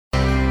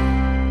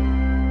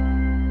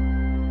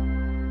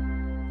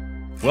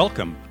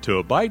Welcome to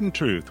Abide in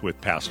Truth with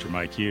Pastor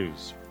Mike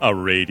Hughes, a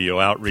radio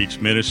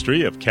outreach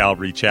ministry of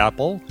Calvary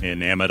Chapel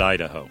in Emmett,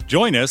 Idaho.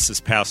 Join us as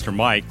Pastor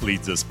Mike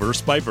leads us verse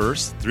by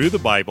verse through the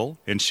Bible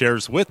and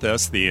shares with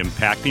us the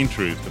impacting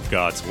truth of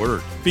God's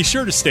Word. Be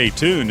sure to stay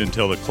tuned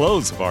until the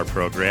close of our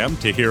program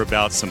to hear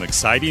about some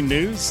exciting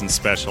news and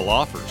special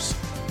offers.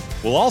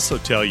 We'll also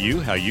tell you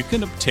how you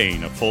can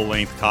obtain a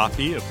full-length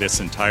copy of this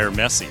entire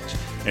message.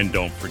 And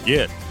don't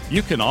forget,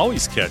 you can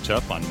always catch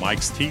up on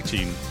Mike's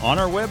teaching on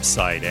our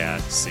website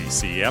at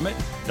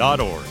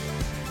ccemmett.org.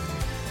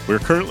 We're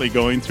currently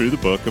going through the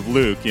book of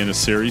Luke in a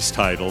series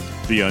titled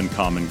The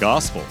Uncommon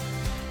Gospel.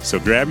 So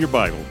grab your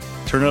Bible,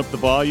 turn up the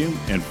volume,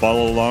 and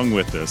follow along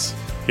with us.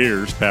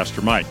 Here's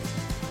Pastor Mike.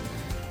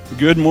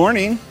 Good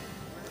morning.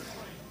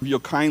 If you'll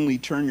kindly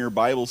turn your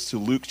Bibles to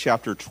Luke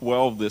chapter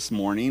 12 this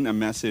morning, a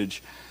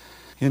message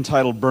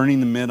entitled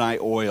Burning the Midnight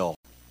Oil.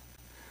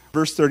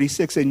 Verse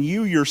 36, and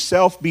you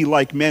yourself be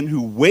like men who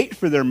wait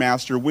for their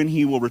master when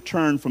he will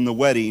return from the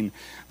wedding,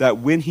 that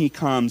when he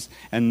comes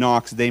and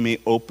knocks, they may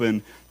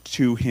open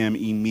to him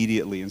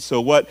immediately. And so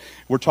what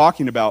we're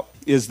talking about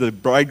is the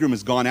bridegroom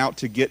has gone out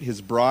to get his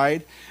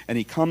bride, and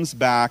he comes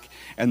back,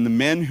 and the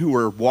men who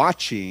are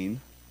watching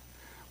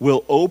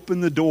will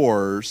open the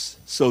doors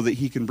so that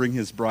he can bring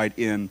his bride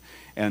in,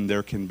 and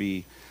there can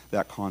be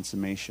that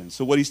consummation.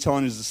 So what he's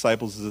telling his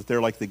disciples is that they're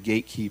like the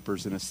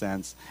gatekeepers in a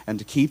sense, and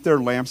to keep their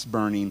lamps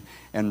burning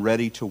and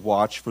ready to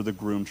watch for the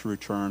groom to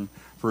return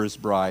for his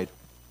bride,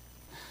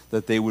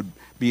 that they would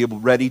be able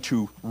ready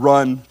to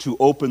run to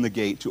open the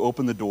gate, to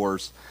open the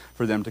doors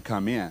for them to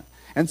come in.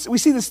 And so we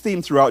see this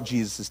theme throughout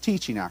Jesus'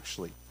 teaching,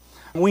 actually.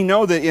 We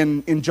know that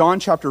in John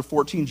chapter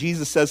 14,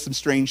 Jesus says some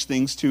strange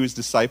things to his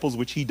disciples,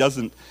 which they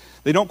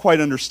don't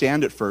quite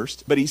understand at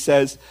first, but he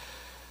says,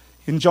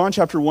 in John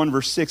chapter 1,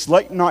 verse 6,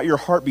 let not your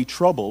heart be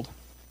troubled.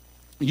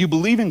 You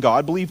believe in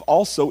God, believe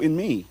also in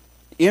me.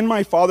 In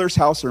my Father's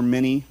house are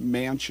many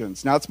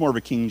mansions. Now, it's more of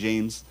a King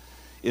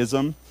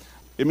James-ism.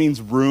 It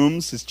means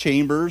rooms, his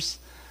chambers.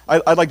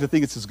 I'd like to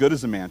think it's as good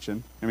as a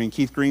mansion. I mean,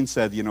 Keith Green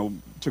said,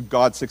 took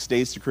God 6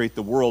 days to create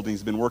the world, and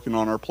he's been working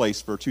on our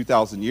place for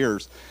 2,000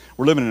 years.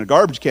 We're living in a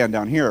garbage can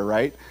down here,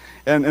 right?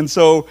 And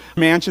so,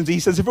 mansions, he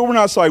says, if it were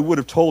not so, I would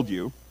have told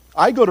you.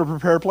 I go to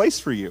prepare a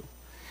place for you.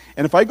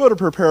 And if I go to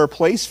prepare a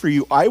place for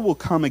you, I will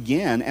come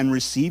again and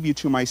receive you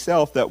to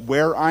myself, that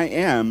where I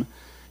am,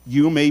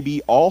 you may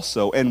be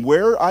also. And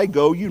where I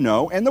go, you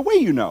know, and the way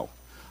you know.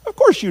 Of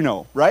course you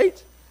know,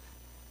 right?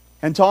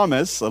 And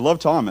Thomas, I love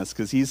Thomas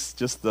because he's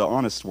just the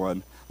honest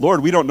one.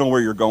 Lord, we don't know where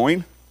you're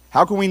going.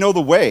 How can we know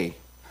the way?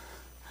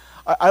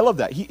 I love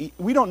that.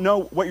 We don't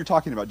know what you're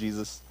talking about,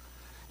 Jesus.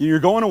 You're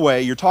going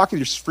away. You're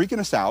freaking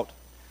us out.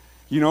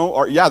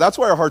 That's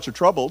why our hearts are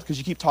troubled, because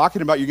you keep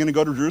talking about you're going to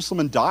go to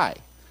Jerusalem and die.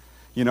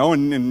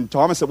 And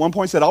Thomas at one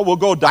point said, we'll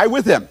go die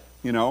with him,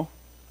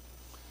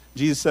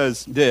 Jesus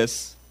says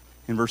this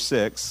in verse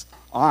 6,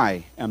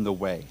 I am the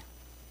way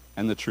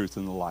and the truth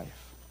and the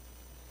life.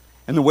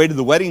 And the way to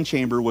the wedding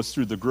chamber was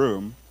through the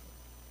groom,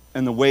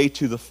 and the way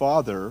to the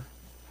Father,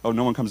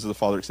 no one comes to the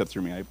Father except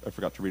through me. I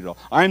forgot to read it all.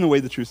 I am the way,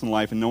 the truth, and the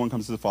life, and no one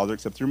comes to the Father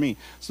except through me.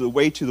 So the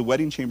way to the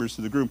wedding chamber is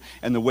through the groom,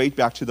 and the way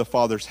back to the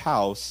Father's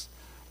house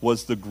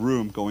was the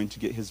groom going to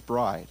get his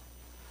bride.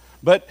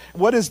 But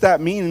what does that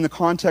mean in the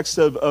context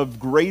of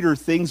greater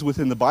things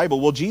within the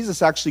Bible? Well,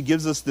 Jesus actually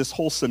gives us this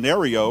whole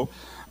scenario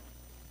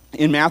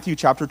in Matthew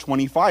chapter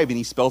 25, and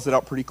he spells it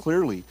out pretty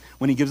clearly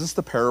when he gives us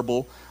the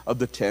parable of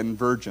the 10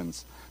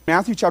 virgins.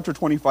 Matthew chapter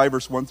 25,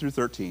 verse 1 through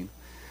 13,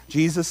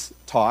 Jesus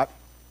taught,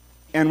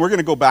 and we're going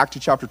to go back to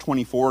chapter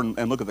 24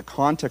 and look at the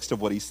context of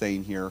what he's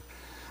saying here.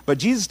 But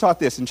Jesus taught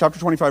this in chapter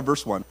 25,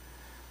 verse 1.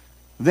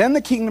 Then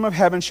the kingdom of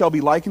heaven shall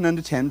be likened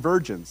unto 10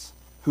 virgins,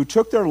 who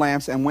took their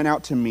lamps and went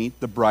out to meet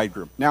the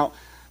bridegroom. Now,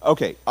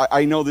 okay,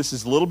 I know this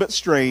is a little bit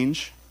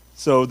strange.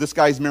 So this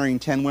guy's marrying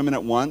 10 women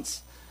at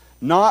once.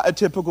 Not a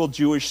typical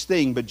Jewish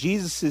thing, but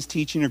Jesus is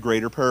teaching a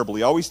greater parable.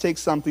 He always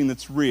takes something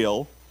that's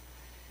real,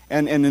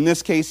 and in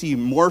this case, he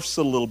morphs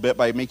it a little bit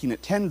by making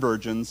it 10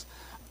 virgins,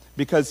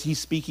 because he's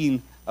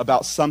speaking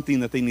about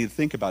something that they need to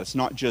think about. It's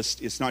not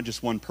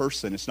just one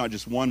person. It's not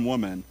just one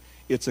woman.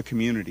 It's a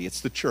community. It's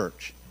the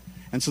church.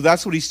 And so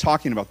that's what he's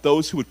talking about,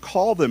 those who would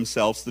call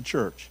themselves the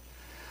church.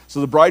 So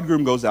the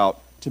bridegroom goes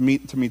out to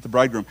meet the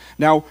bridegroom.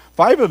 Now,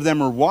 5 of them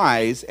were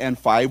wise, and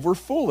 5 were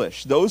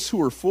foolish. Those who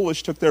were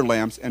foolish took their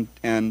lamps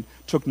and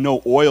took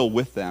no oil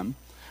with them.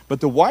 But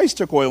the wise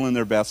took oil in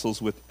their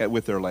vessels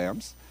with their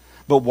lamps.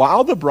 But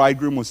while the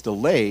bridegroom was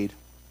delayed,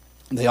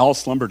 they all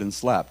slumbered and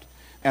slept.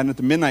 And at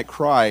the midnight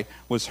cry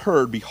was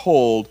heard,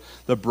 behold,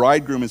 the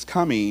bridegroom is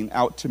coming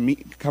out to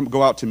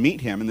go out to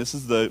meet him. And this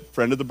is the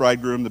friend of the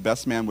bridegroom, the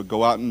best man, would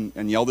go out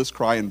and yell this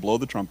cry and blow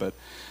the trumpet.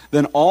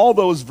 Then all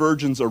those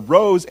virgins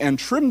arose and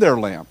trimmed their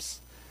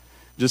lamps.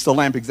 Just a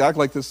lamp exactly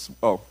like this.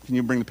 Oh, can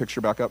you bring the picture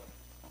back up?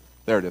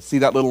 There it is. See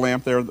that little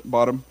lamp there at the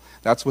bottom?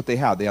 That's what they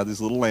had. They had these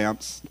little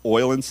lamps,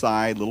 oil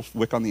inside, little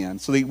wick on the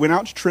end. So they went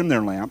out to trim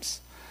their lamps.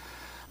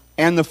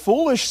 And the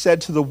foolish said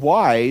to the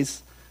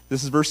wise,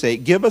 this is verse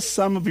 8, give us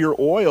some of your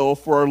oil,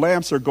 for our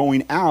lamps are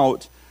going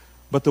out.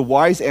 But the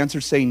wise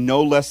answered, saying,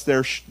 No, lest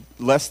there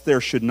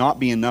should not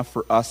be enough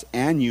for us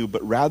and you,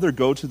 but rather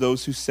go to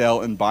those who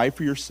sell and buy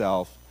for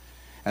yourself.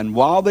 And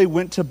while they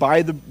went to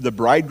buy, the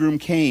bridegroom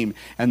came,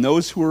 and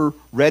those who were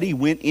ready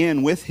went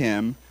in with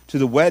him to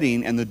the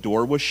wedding, and the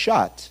door was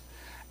shut.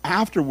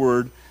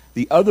 Afterward,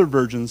 the other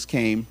virgins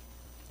came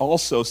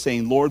also,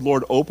 saying, Lord,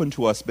 Lord, open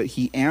to us. But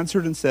he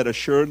answered and said,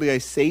 Assuredly I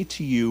say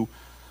to you,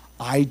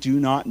 I do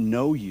not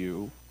know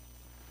you.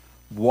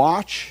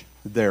 Watch,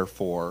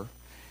 therefore,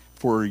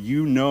 for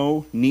you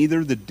know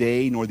neither the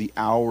day nor the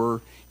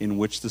hour in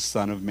which the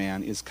Son of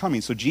Man is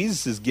coming. So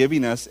Jesus is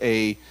giving us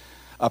a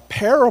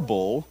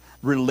parable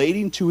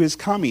relating to his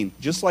coming.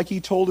 Just like he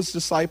told his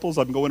disciples,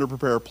 I'm going to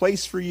prepare a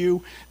place for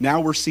you. Now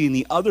we're seeing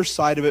the other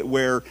side of it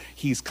where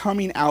he's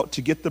coming out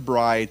to get the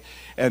bride.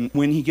 And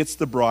when he gets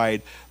the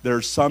bride,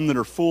 there's some that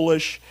are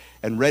foolish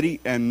and ready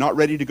and not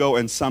ready to go,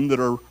 and some that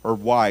are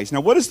wise.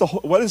 Now what does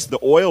the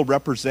oil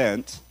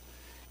represent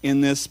in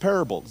this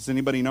parable? Does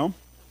anybody know?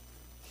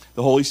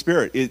 The Holy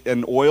Spirit.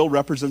 And oil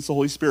represents the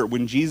Holy Spirit.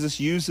 When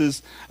Jesus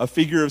uses a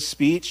figure of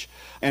speech,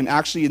 and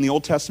actually in the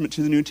Old Testament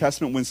to the New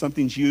Testament, when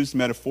something's used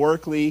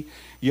metaphorically,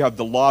 you have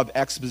the law of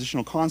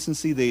expositional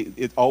constancy.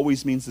 It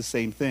always means the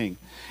same thing.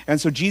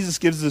 And so Jesus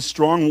gives a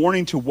strong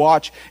warning to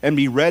watch and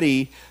be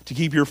ready, to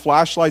keep your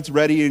flashlights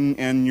ready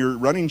and your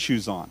running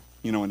shoes on,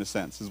 in a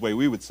sense, is the way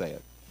we would say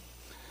it.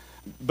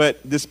 But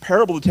this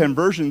parable of the 10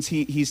 virgins,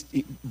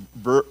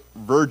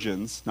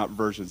 virgins, not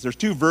virgins. There's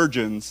two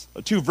versions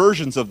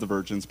of the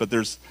virgins, but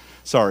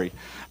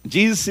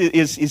Jesus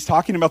is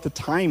talking about the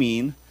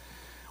timing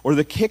or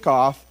the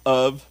kickoff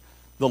of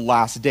the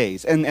last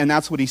days. And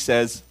that's what he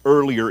says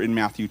earlier in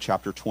Matthew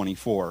chapter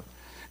 24.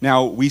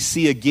 Now, we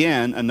see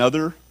again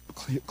another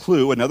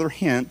clue, another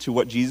hint to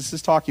what Jesus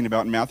is talking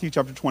about in Matthew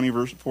chapter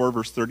 24,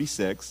 verse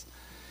 36.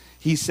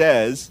 He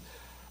says,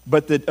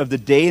 But of the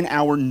day and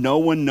hour no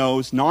one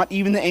knows, not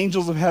even the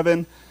angels of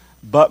heaven,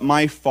 but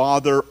my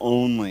Father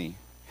only.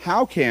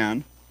 How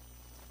can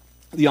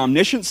the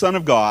omniscient Son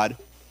of God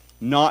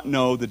not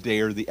know the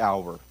day or the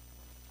hour?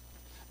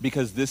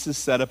 Because this is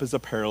set up as a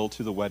parallel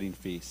to the wedding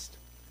feast.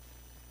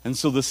 And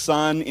so the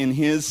Son, in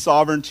his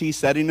sovereignty,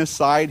 setting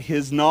aside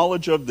his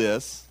knowledge of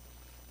this,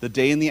 the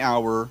day and the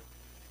hour,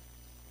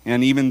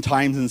 and even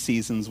times and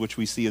seasons, which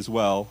we see as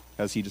well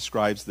as he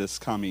describes this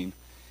coming,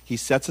 he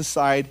sets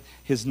aside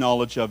his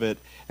knowledge of it,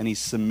 and he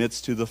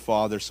submits to the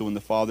Father. So when the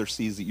Father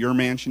sees that your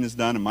mansion is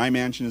done, and my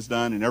mansion is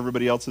done, and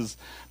everybody else's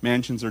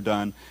mansions are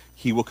done,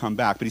 he will come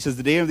back. But he says,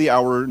 the day of the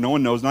hour no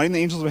one knows, not even the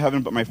angels of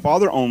heaven, but my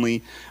Father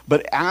only.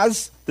 But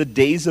as the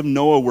days of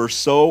Noah were,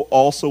 so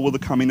also will the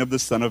coming of the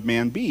Son of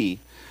Man be.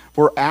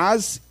 For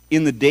as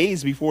in the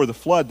days before the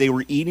flood, they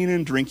were eating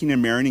and drinking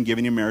and marrying and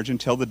giving in marriage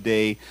until the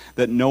day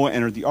that Noah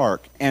entered the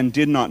ark, and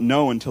did not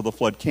know until the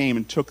flood came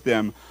and took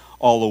them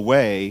all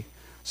away,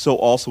 so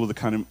also will the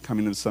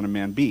coming of the Son of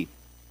Man be.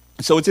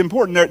 So it's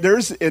important.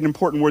 There's an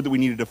important word that we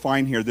need to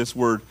define here, this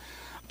word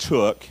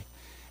took.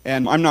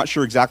 And I'm not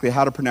sure exactly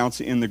how to pronounce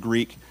it in the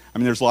Greek. I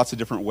mean, there's lots of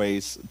different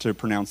ways to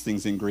pronounce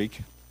things in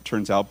Greek,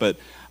 turns out. But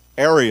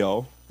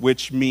ario,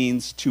 which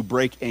means to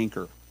break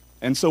anchor.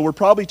 And so we're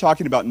probably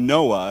talking about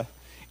Noah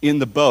in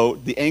the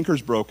boat. The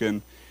anchor's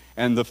broken,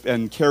 and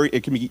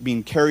it can be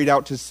being carried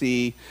out to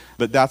sea.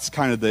 But that's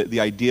kind of the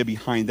idea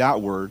behind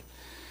that word.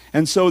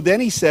 And so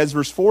then he says,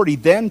 verse 40,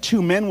 then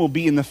 2 men will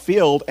be in the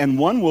field, and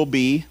one will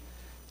be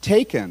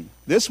taken.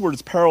 This word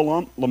is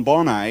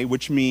paralambonai,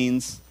 which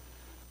means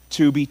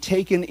to be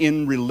taken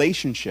in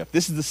relationship.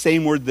 This is the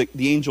same word that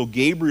the angel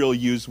Gabriel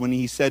used when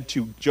he said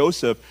to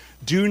Joseph,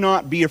 do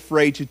not be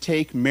afraid to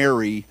take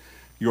Mary,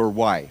 your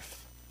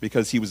wife,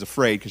 because he was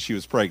afraid because she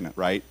was pregnant,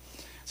 right?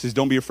 He says,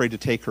 don't be afraid to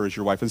take her as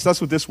your wife. And so that's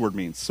what this word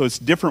means. So it's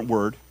a different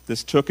word.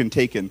 This took and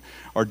taken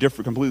are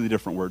different, completely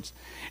different words.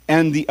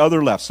 And the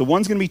other left. So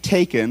one's going to be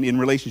taken in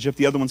relationship.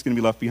 The other one's going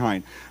to be left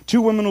behind.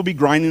 2 women will be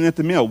grinding at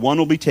the mill. One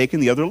will be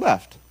taken, the other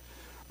left.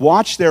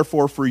 Watch,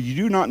 therefore, for you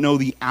do not know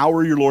the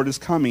hour your Lord is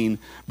coming,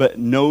 but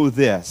know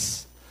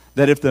this,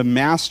 that if the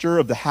master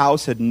of the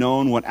house had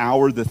known what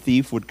hour the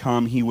thief would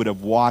come, he would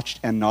have watched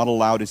and not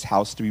allowed his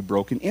house to be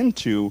broken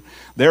into.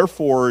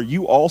 Therefore,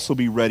 you also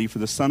be ready, for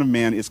the Son of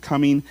Man is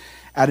coming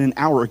at an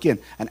hour, again,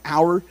 an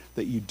hour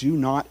that you do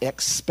not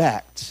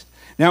expect.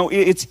 Now,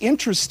 it's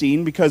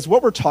interesting because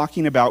what we're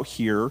talking about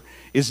here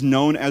is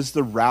known as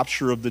the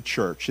rapture of the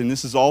church. And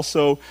this is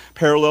also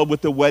paralleled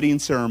with the wedding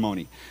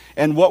ceremony.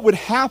 And what would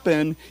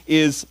happen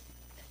is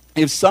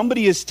if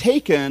somebody is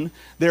taken,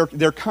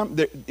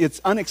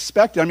 it's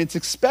unexpected. I mean, it's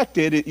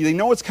expected. They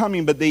know it's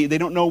coming, but they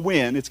don't know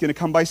when. It's going to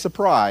come by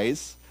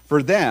surprise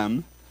for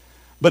them,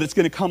 but it's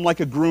going to come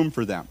like a groom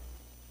for them.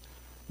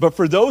 But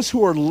for those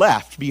who are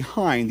left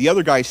behind, the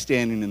other guy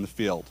standing in the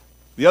field,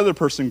 the other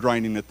person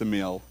grinding at the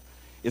mill,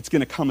 it's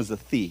going to come as a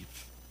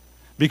thief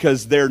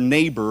because their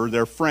neighbor,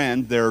 their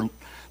friend,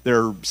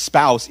 their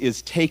spouse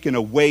is taken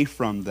away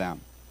from them.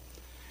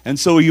 And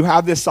so you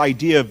have this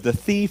idea of the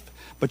thief,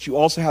 but you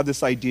also have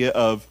this idea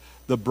of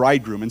the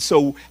bridegroom. And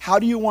so how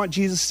do you want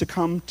Jesus to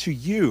come to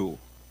you?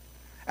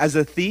 As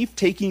a thief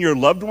taking your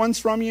loved ones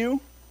from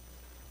you?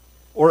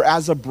 or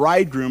as a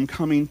bridegroom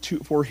coming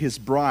for his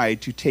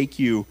bride to take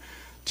you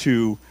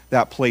to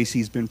that place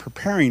he's been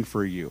preparing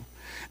for you.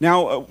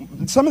 Now,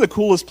 some of the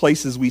coolest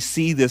places we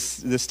see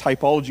this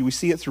typology, we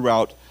see it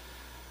throughout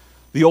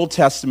the Old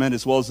Testament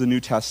as well as the New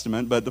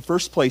Testament, but the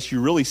first place you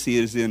really see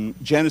it is in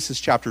Genesis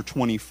chapter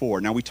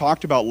 24. Now, we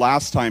talked about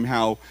last time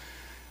how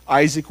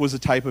Isaac was a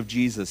type of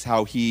Jesus,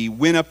 how he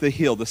went up the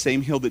hill, the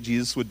same hill that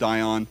Jesus would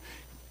die on,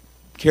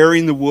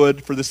 carrying the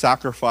wood for the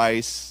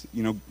sacrifice.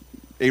 You know,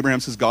 Abraham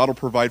says God will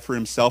provide for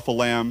himself a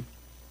lamb.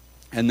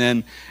 And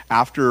then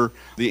after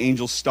the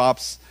angel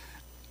stops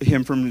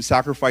him from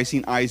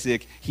sacrificing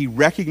Isaac, he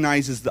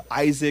recognizes that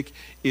Isaac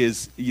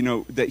is,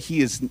 that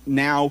he is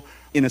now,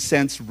 in a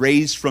sense,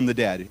 raised from the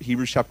dead.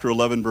 Hebrews chapter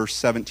 11, verse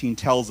 17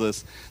 tells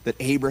us that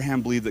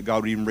Abraham believed that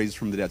God would even raise him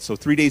from the dead. So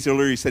 3 days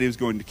earlier, he said he was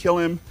going to kill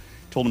him,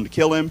 told him to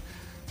kill him.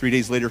 3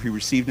 days later, he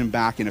received him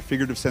back in a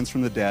figurative sense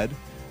from the dead,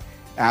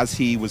 as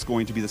he was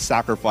going to be the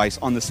sacrifice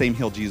on the same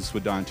hill Jesus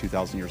would die on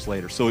 2,000 years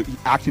later. So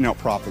acting out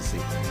prophecy.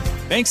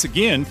 Thanks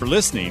again for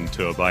listening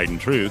to Abide in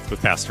Truth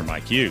with Pastor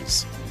Mike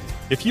Hughes.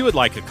 If you would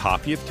like a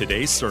copy of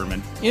today's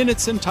sermon in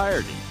its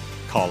entirety,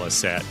 call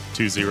us at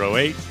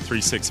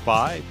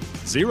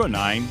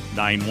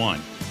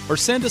 208-365-0991 or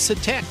send us a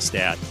text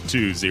at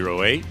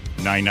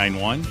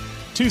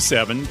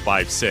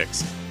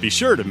 208-991-2756. Be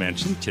sure to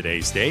mention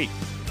today's date.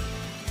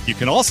 You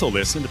can also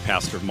listen to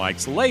Pastor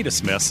Mike's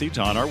latest message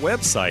on our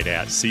website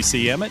at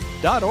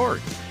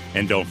ccemmett.org.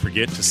 And don't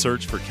forget to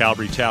search for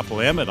Calvary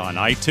Chapel Emmett on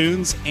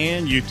iTunes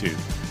and YouTube.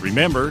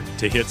 Remember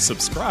to hit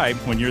subscribe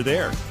when you're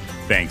there.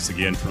 Thanks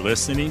again for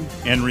listening,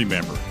 and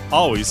remember,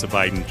 always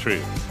abide in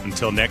truth.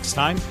 Until next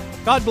time,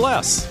 God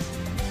bless.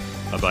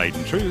 Abide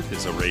in Truth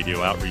is a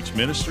radio outreach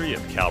ministry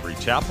of Calvary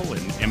Chapel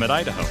in Emmett,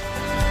 Idaho.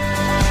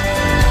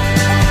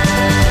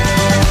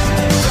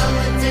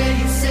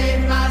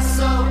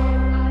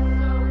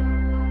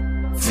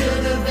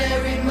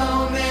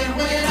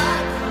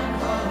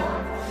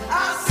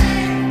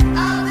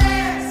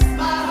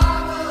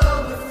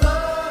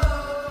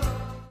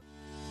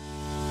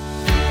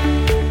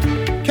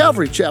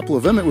 Calvary Chapel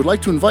of Emmett would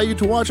like to invite you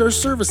to watch our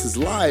services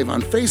live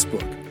on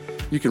Facebook.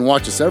 You can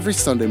watch us every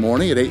Sunday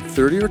morning at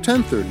 8:30 or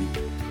 10:30.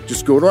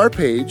 Just go to our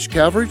page,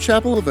 Calvary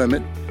Chapel of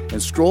Emmett,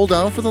 and scroll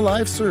down for the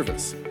live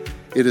service.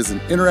 It is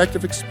an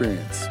interactive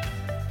experience.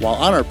 While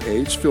on our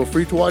page, feel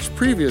free to watch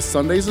previous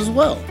Sundays as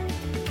well.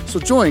 So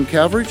join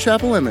Calvary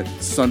Chapel Emmett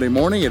Sunday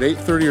morning at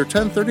 8:30 or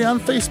 10:30 on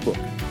Facebook.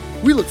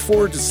 We look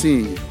forward to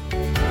seeing you.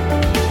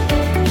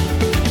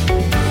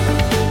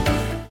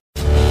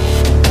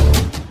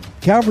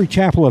 Calvary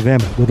Chapel of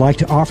Emmett would like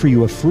to offer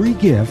you a free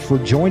gift for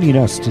joining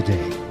us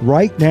today.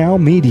 Right Now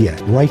Media.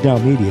 Right Now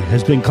Media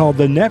has been called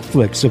the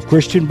Netflix of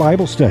Christian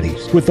Bible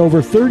studies. With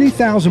over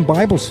 30,000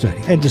 Bible study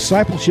and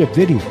discipleship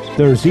videos,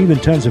 there's even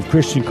tons of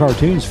Christian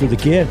cartoons for the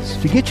kids.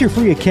 To get your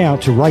free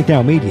account to Right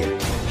Now Media,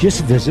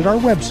 just visit our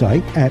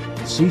website at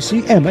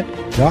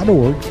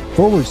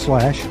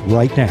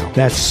ccemmett.org/rightnow.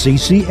 That's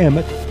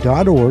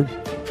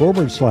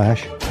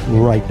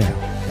ccemmett.org/rightnow.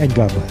 And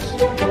God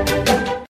bless.